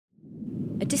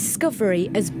A discovery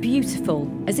as beautiful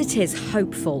as it is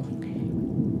hopeful.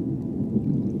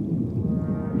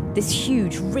 This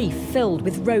huge reef filled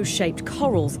with rose-shaped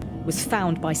corals was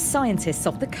found by scientists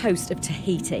off the coast of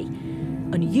Tahiti.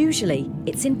 Unusually,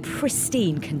 it's in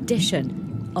pristine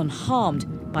condition,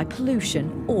 unharmed by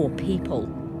pollution or people.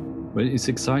 Well, it's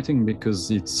exciting because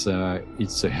it's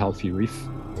a healthy reef,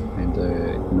 and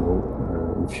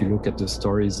if you look at the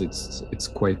stories, it's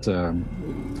quite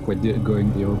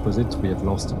going the opposite. We have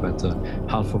lost about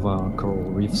half of our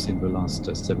coral reefs in the last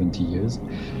 70 years,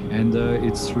 and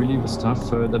it's really the stuff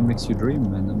that makes you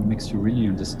dream and makes you really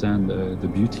understand the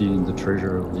beauty and the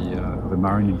treasure of the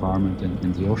marine environment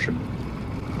and the ocean.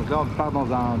 Donc là, on part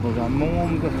dans un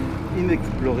monde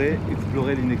inexploré,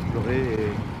 explorer l'inexploré.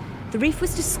 The reef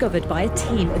was discovered by a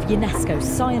team of UNESCO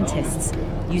scientists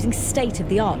using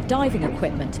state-of-the-art diving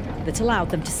equipment that allowed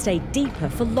them to stay deeper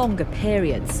for longer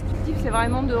periods. L'objectif, c'est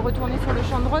vraiment de retourner sur le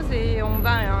champ de rose et on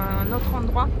va à un autre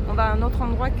endroit. On va à un autre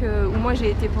endroit où moi j'ai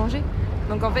été plongée.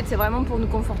 Donc en fait, c'est vraiment pour nous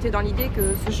conforter dans l'idée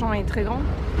que ce champ est très grand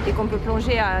et qu'on peut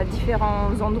plonger à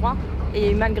différents endroits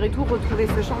et malgré tout retrouver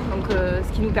ce champ. Donc ce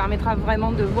qui nous permettra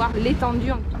vraiment de voir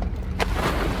l'étendue.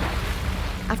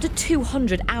 After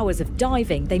 200 hours of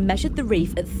diving, they measured the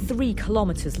reef at 3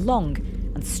 kilometres long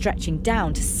and stretching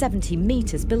down to 70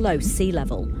 metres below sea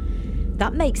level.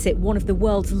 That makes it one of the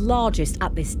world's largest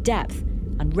at this depth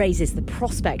and raises the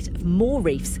prospect of more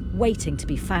reefs waiting to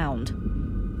be found.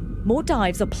 More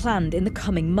dives are planned in the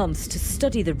coming months to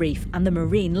study the reef and the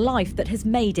marine life that has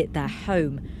made it their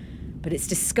home. But its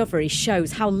discovery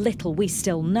shows how little we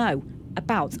still know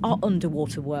about our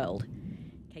underwater world.